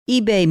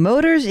eBay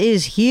Motors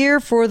is here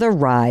for the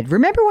ride.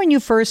 Remember when you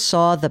first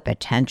saw the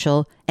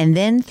potential? And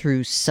then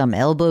through some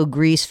elbow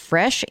grease,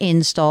 fresh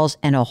installs,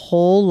 and a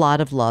whole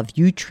lot of love,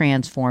 you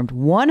transformed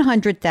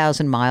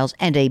 100,000 miles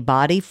and a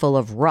body full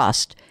of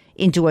rust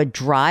into a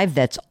drive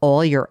that's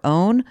all your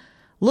own?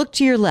 Look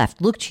to your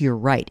left, look to your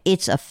right.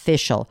 It's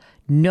official.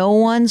 No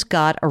one's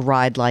got a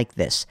ride like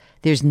this.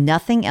 There's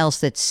nothing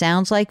else that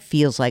sounds like,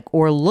 feels like,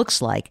 or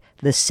looks like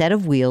the set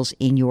of wheels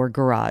in your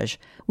garage.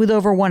 With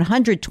over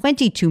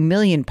 122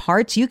 million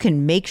parts, you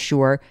can make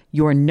sure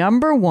your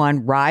number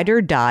one ride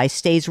or die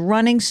stays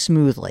running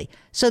smoothly,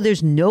 so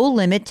there's no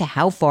limit to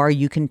how far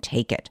you can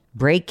take it.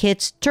 Brake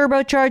kits,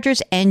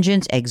 turbochargers,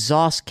 engines,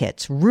 exhaust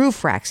kits,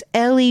 roof racks,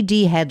 LED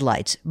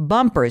headlights,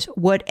 bumpers,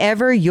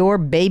 whatever your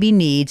baby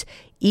needs,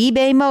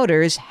 eBay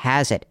Motors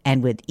has it.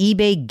 And with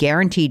eBay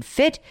Guaranteed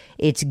Fit,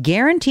 it's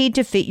guaranteed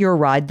to fit your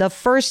ride the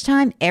first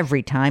time,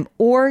 every time,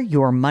 or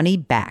your money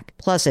back.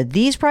 Plus, at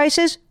these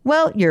prices,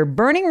 well, you're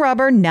burning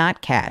rubber,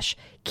 not cash.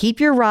 Keep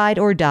your ride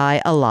or die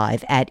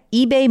alive at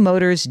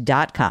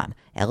ebaymotors.com.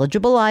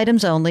 Eligible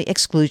items only.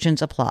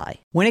 Exclusions apply.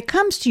 When it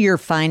comes to your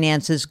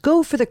finances,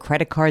 go for the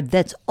credit card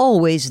that's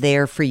always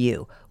there for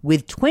you.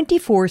 With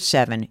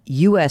 24/7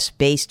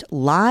 U.S.-based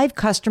live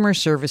customer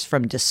service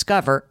from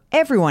Discover,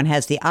 everyone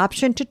has the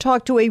option to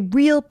talk to a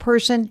real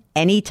person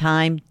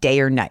anytime, day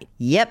or night.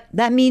 Yep,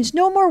 that means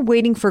no more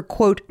waiting for,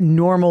 quote,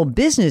 normal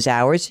business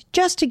hours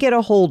just to get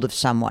a hold of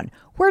someone.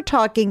 We're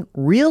talking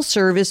real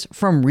service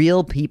from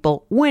real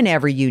people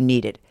whenever you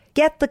need it.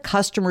 Get the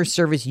customer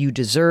service you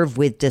deserve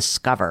with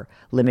Discover.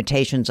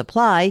 Limitations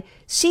apply.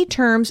 See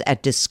terms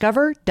at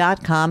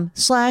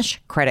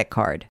discover.com/credit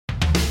card.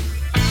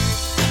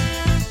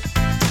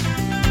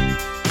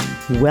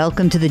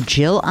 Welcome to the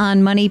Jill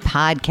on Money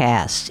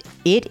podcast.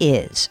 It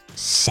is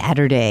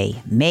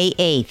Saturday, May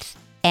 8th.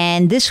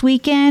 And this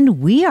weekend,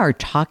 we are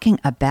talking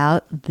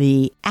about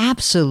the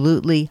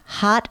absolutely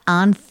hot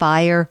on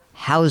fire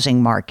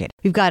housing market.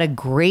 We've got a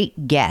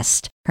great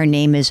guest. Her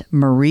name is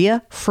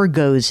Maria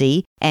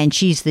Fregosi, and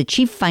she's the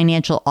Chief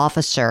Financial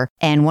Officer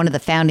and one of the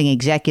founding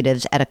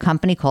executives at a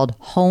company called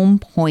Home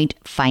Point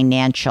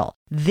Financial.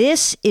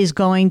 This is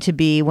going to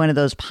be one of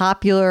those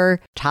popular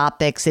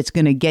topics that's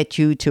going to get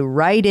you to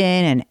write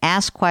in and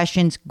ask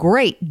questions.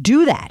 Great,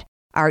 do that.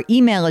 Our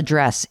email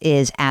address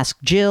is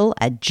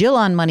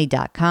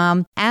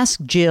askjill@jillonmoney.com,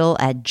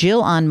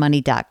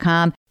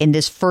 askjill@jillonmoney.com. In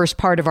this first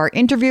part of our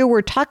interview,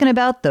 we're talking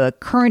about the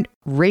current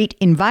rate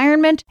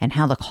environment and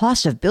how the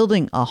cost of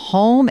building a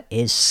home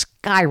is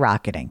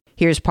skyrocketing.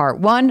 Here's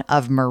part one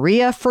of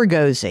Maria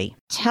Fregosi.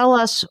 Tell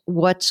us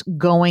what's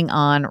going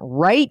on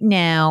right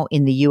now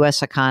in the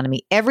U.S.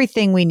 economy,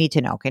 everything we need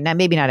to know. Okay, now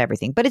maybe not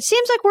everything, but it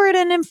seems like we're at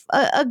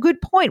a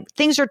good point.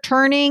 Things are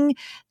turning.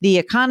 The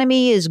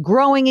economy is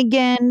growing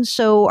again.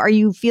 So are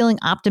you feeling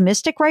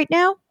optimistic right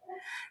now?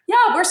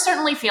 Yeah, we're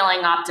certainly feeling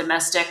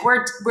optimistic.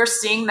 We're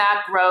seeing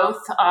that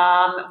growth.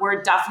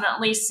 We're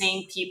definitely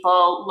seeing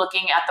people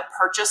looking at the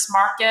purchase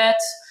market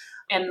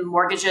in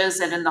mortgages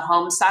and in the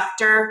home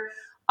sector.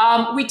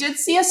 We did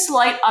see a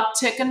slight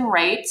uptick in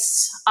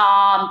rates,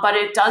 but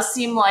it does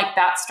seem like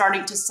that's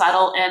starting to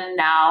settle in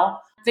now.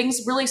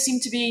 Things really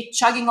seem to be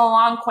chugging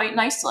along quite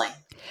nicely.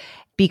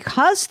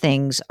 Because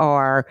things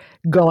are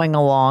going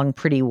along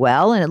pretty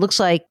well, and it looks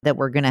like that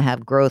we're going to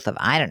have growth of,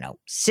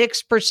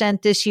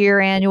 6% this year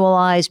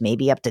annualized,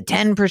 maybe up to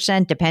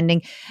 10%,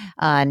 depending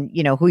on,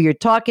 who you're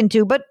talking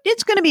to, but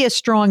it's going to be a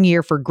strong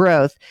year for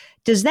growth.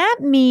 Does that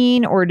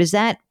mean, or does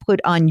that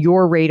put on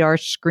your radar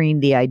screen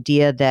the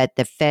idea that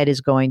the Fed is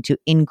going to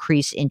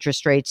increase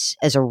interest rates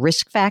as a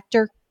risk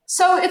factor?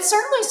 So it's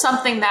certainly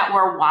something that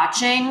we're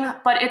watching,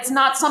 but it's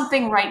not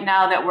something right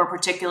now that we're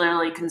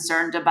particularly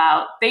concerned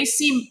about. They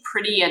seem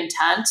pretty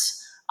intent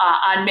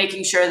on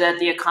making sure that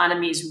the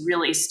economy is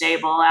really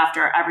stable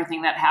after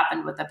everything that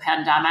happened with the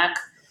pandemic.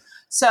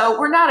 So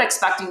we're not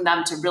expecting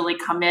them to really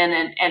come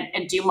in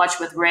and do much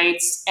with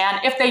rates. And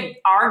if they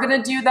are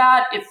going to do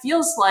that, it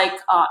feels like,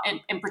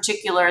 in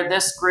particular,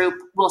 this group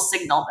will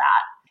signal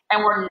that.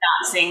 And we're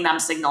not seeing them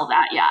signal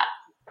that yet.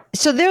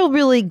 So they'll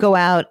really go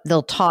out,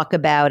 they'll talk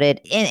about it,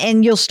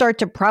 and you'll start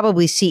to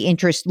probably see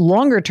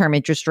longer-term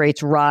interest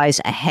rates rise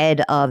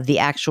ahead of the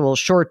actual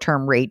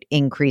short-term rate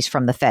increase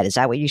from the Fed. Is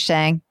that what you're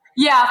saying?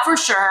 Yeah, for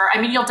sure. I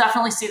mean, you'll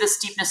definitely see the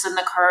steepness in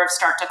the curve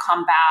start to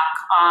come back.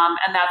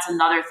 And that's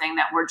another thing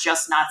that we're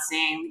just not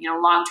seeing.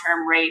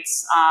 Long-term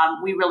rates,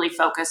 we really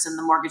focus in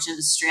the mortgage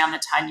industry on the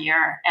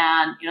 10-year.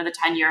 And, the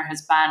 10-year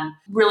has been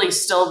really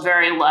still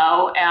very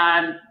low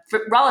and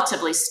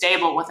relatively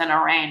stable within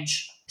a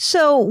range.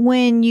 So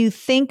when you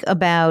think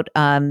about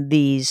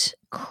these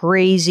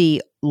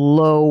crazy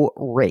low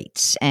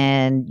rates,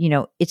 and,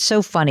 it's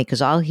so funny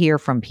because I'll hear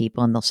from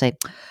people and they'll say,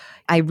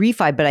 I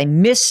refied, but I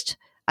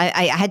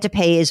had to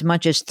pay as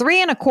much as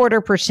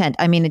 3.25%.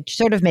 I mean, it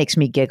sort of makes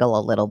me giggle a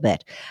little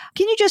bit.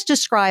 Can you just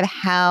describe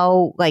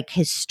how,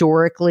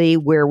 historically,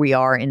 where we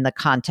are in the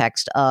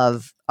context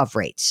of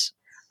rates?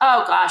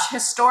 Oh, gosh.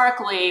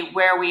 Historically,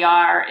 where we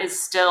are is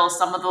still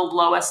some of the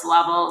lowest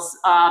levels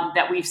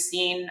that we've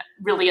seen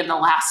really in the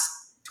last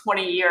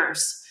 20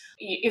 years.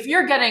 if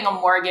you're getting a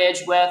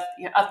mortgage with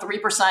a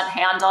 3%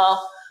 handle,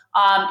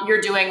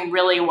 you're doing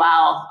really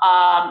well.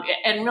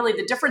 And really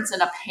the difference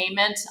in a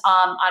payment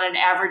on an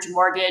average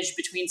mortgage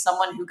between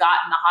someone who got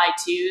in the high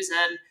twos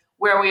and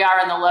where we are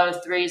in the low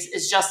threes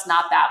is just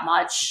not that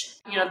much.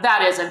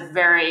 That is a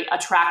very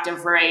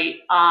attractive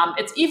rate.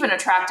 It's even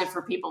attractive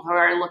for people who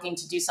are looking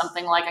to do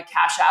something like a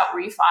cash out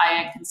refi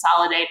and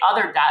consolidate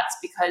other debts,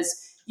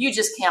 because you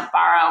just can't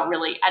borrow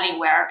really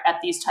anywhere at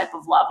these type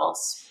of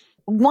levels.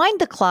 Wind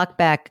the clock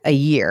back a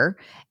year,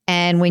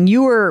 and when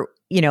you were,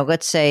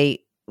 let's say,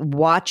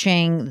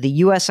 watching the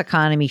U.S.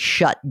 economy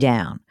shut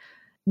down,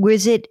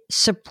 was it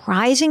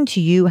surprising to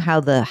you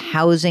how the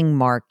housing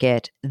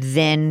market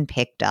then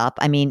picked up?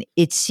 I mean,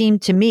 it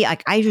seemed to me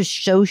like I was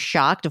so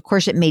shocked. Of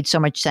course, it made so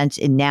much sense.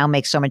 It now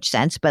makes so much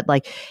sense. But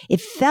it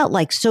felt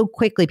like so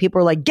quickly people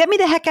were like, get me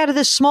the heck out of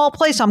this small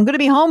place. I'm going to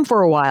be home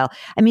for a while.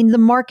 I mean, the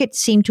market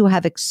seemed to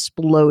have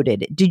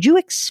exploded. Did you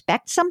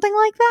expect something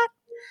like that?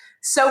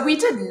 So we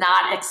did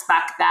not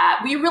expect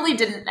that. We really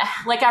didn't,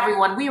 like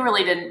everyone, we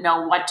really didn't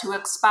know what to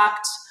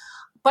expect.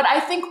 But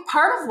I think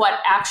part of what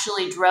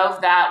actually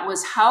drove that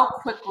was how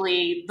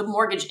quickly the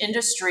mortgage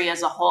industry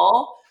as a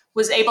whole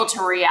was able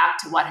to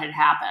react to what had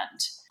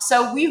happened.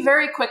 So we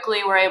very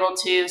quickly were able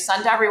to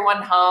send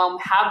everyone home,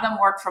 have them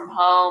work from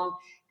home,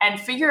 and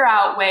figure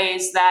out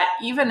ways that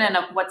even in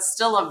what's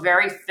still a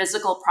very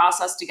physical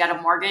process to get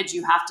a mortgage,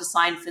 you have to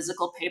sign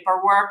physical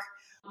paperwork.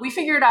 We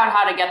figured out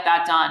how to get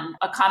that done,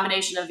 a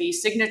combination of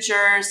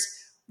e-signatures.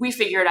 We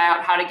figured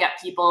out how to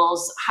get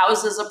people's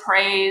houses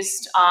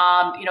appraised,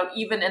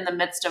 even in the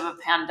midst of a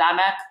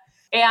pandemic.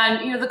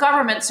 And, the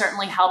government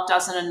certainly helped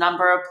us in a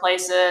number of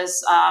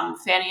places.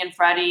 Fannie and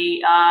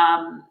Freddie,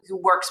 who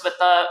works with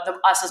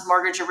us as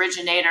mortgage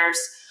originators,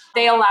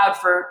 they allowed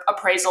for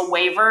appraisal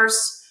waivers.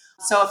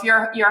 So if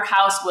your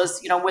house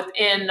was,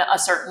 within a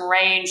certain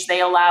range,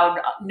 they allowed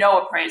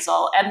no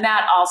appraisal. And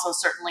that also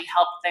certainly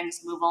helped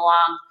things move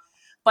along.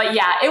 But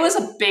yeah, it was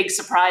a big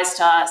surprise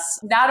to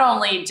us, not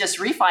only just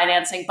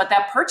refinancing, but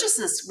that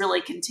purchases really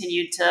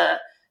continued to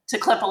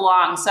clip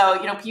along. So,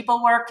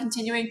 people were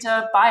continuing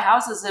to buy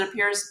houses, it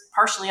appears,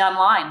 partially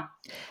online.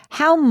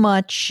 How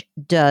much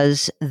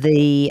does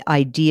the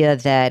idea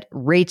that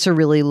rates are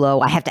really low,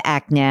 I have to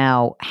act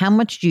now, how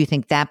much do you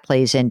think that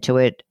plays into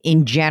it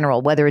in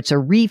general, whether it's a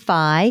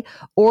refi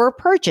or a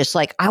purchase?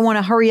 Like, I want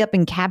to hurry up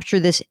and capture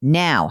this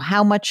now.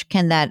 How much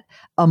can that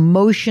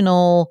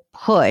emotional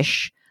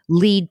push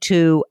lead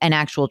to an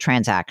actual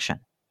transaction?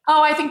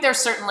 Oh, I think there's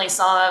certainly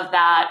some of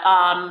that.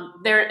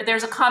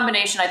 There's a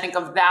combination, I think,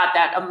 of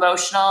that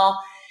emotional,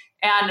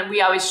 and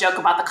we always joke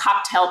about the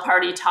cocktail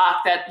party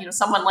talk that,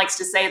 someone likes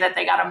to say that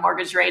they got a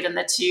mortgage rate in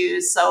the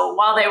twos. So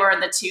while they were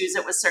in the twos,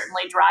 it was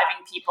certainly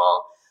driving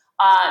people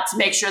to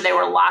make sure they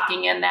were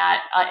locking in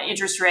that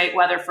interest rate,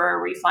 whether for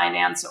a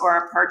refinance or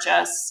a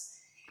purchase.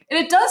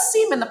 And it does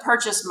seem in the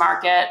purchase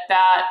market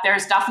that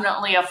there's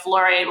definitely a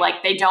flurry,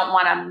 like they don't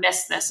want to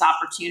miss this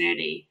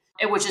opportunity,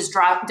 which is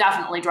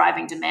definitely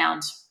driving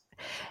demand.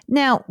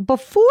 Now,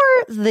 before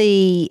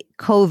the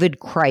COVID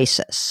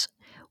crisis,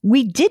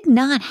 we did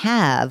not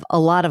have a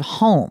lot of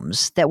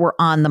homes that were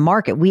on the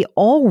market. We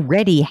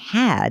already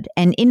had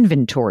an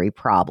inventory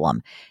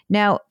problem.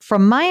 Now,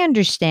 from my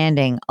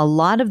understanding, a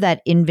lot of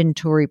that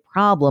inventory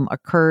problem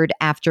occurred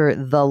after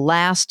the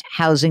last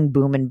housing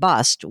boom and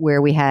bust,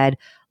 where we had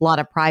a lot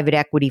of private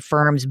equity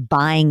firms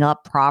buying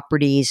up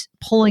properties,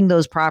 pulling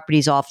those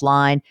properties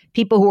offline.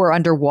 People who were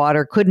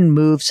underwater couldn't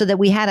move, so that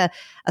we had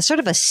a sort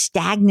of a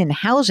stagnant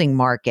housing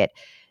market.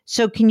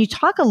 So can you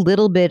talk a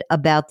little bit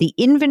about the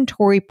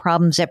inventory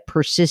problems that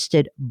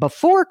persisted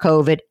before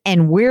COVID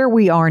and where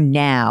we are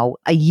now,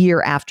 a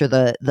year after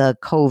the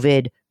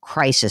COVID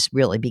crisis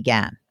really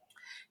began?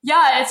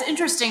 Yeah, it's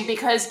interesting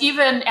because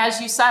even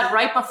as you said,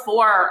 right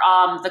before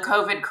the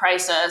COVID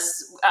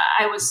crisis,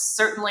 I was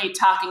certainly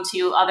talking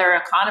to other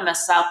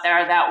economists out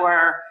there that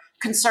were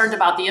concerned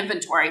about the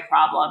inventory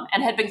problem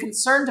and had been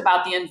concerned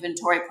about the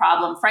inventory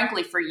problem,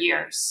 frankly, for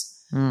years.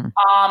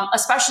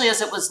 Especially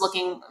as it was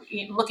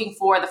looking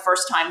for the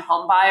first-time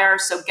home buyer.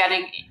 So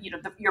getting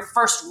your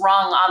first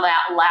rung on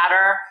that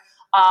ladder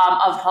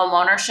of home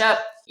ownership.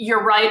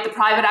 You're right. The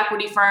private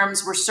equity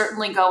firms were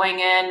certainly going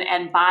in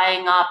and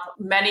buying up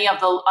many of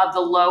the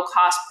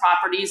low-cost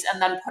properties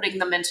and then putting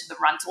them into the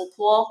rental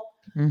pool.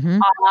 Mm-hmm.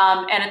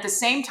 And at the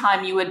same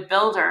time, you had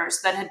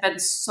builders that had been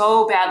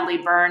so badly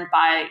burned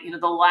by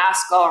the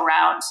last go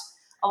around.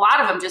 A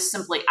lot of them just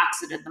simply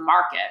exited the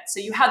market.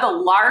 So you had the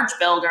large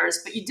builders,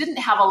 but you didn't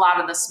have a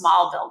lot of the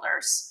small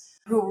builders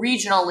who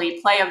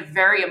regionally play a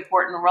very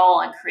important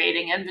role in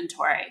creating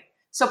inventory.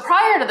 So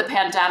prior to the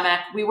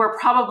pandemic, we were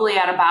probably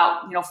at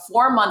about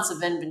 4 months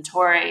of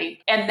inventory,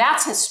 and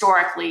that's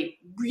historically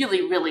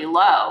really, really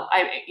low.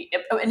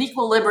 An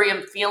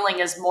equilibrium feeling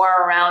is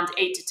more around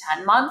 8 to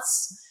 10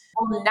 months.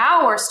 Well,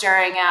 now we're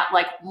staring at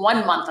like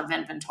 1 month of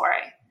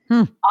inventory.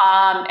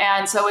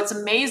 And so it's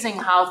amazing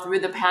how through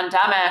the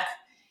pandemic,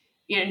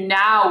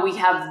 now we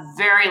have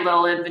very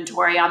little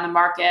inventory on the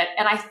market.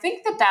 And I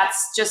think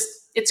that's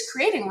it's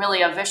creating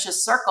really a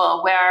vicious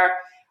circle where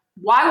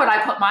why would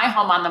I put my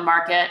home on the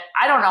market?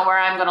 I don't know where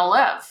I'm going to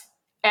live.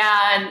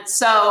 And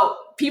so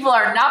people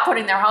are not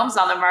putting their homes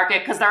on the market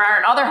because there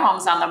aren't other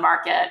homes on the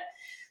market.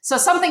 So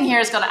something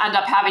here is going to end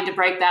up having to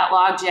break that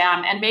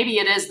logjam. And maybe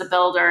it is the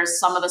builders,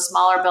 some of the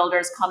smaller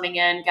builders coming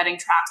in, getting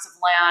tracts of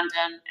land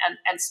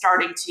and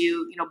starting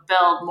to,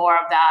 build more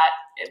of that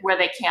where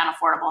they can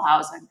affordable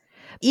housing.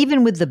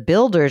 Even with the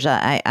builders,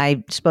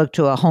 I spoke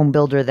to a home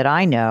builder that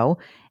I know,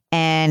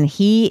 and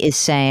he is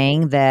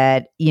saying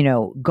that,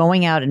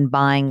 going out and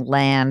buying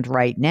land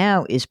right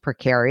now is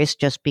precarious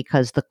just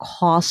because the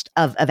cost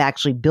of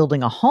actually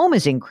building a home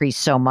has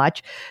increased so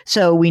much.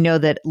 So we know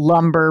that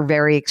lumber,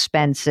 very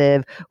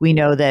expensive. We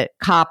know that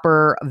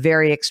copper,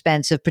 very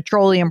expensive.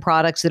 Petroleum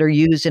products that are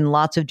used in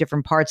lots of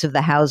different parts of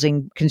the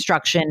housing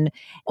construction.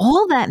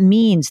 All that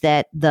means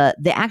that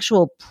the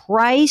actual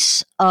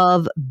price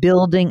of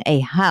building a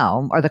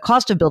home, or the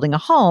cost of building a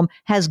home,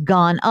 has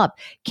gone up.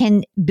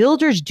 Can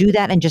builders do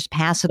that and just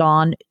pass it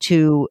on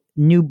to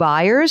new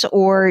buyers?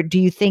 Or do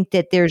you think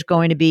that there's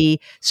going to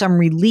be some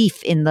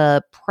relief in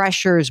the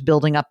pressures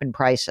building up in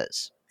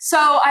prices?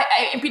 So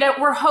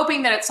we're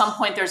hoping that at some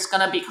point there's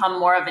going to become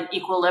more of an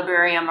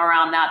equilibrium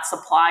around that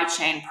supply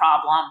chain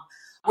problem.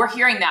 We're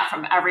hearing that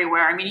from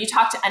everywhere. I mean, you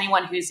talk to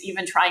anyone who's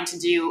even trying to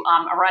do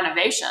a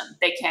renovation,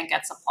 they can't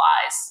get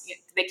supplies.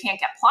 They can't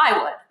get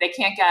plywood. They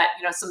can't get,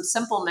 some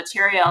simple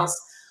materials.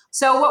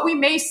 So what we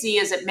may see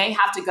is it may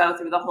have to go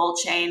through the whole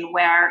chain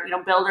where,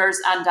 builders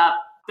end up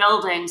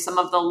building some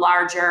of the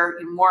larger,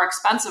 more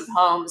expensive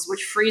homes,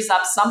 which frees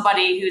up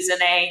somebody who's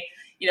in a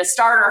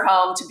starter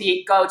home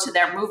to go to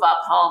their move up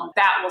home.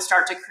 That will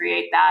start to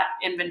create that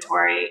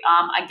inventory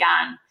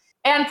again.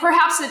 And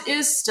perhaps it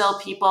is still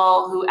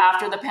people who,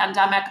 after the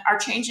pandemic, are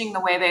changing the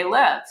way they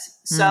live.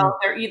 So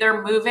they're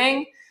either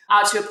moving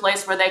out to a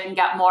place where they can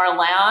get more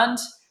land,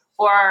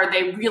 or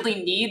they really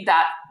need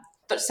that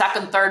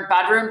second, third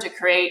bedroom to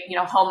create,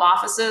 home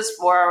offices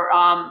for,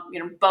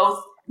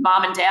 both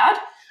mom and dad.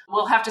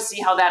 We'll have to see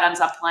how that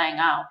ends up playing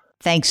out.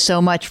 Thanks so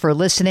much for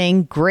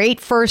listening. Great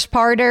first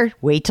parter.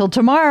 Wait till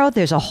tomorrow.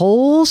 There's a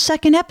whole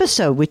second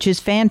episode, which is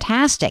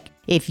fantastic.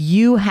 If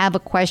you have a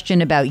question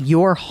about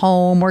your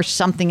home or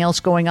something else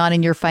going on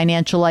in your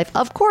financial life,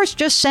 of course,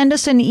 just send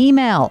us an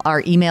email.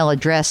 Our email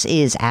address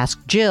is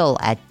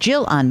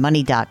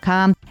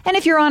askjill@jillonmoney.com. And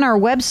if you're on our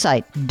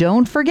website,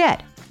 don't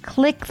forget,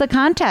 click the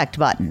contact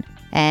button.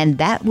 And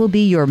that will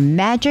be your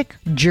magic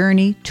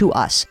journey to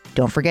us.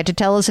 Don't forget to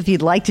tell us if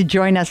you'd like to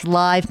join us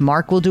live.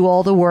 Mark will do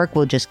all the work.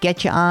 We'll just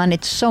get you on.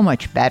 It's so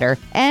much better.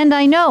 And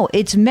I know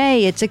it's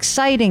May. It's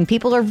exciting.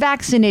 People are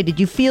vaccinated.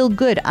 You feel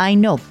good. I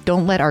know.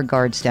 Don't let our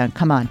guards down.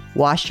 Come on.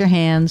 Wash your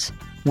hands.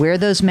 Wear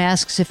those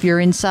masks if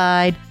you're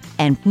inside.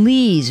 And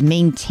please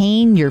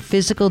maintain your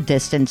physical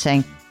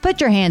distancing.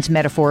 Put your hands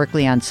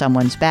metaphorically on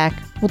someone's back.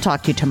 We'll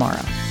talk to you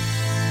tomorrow.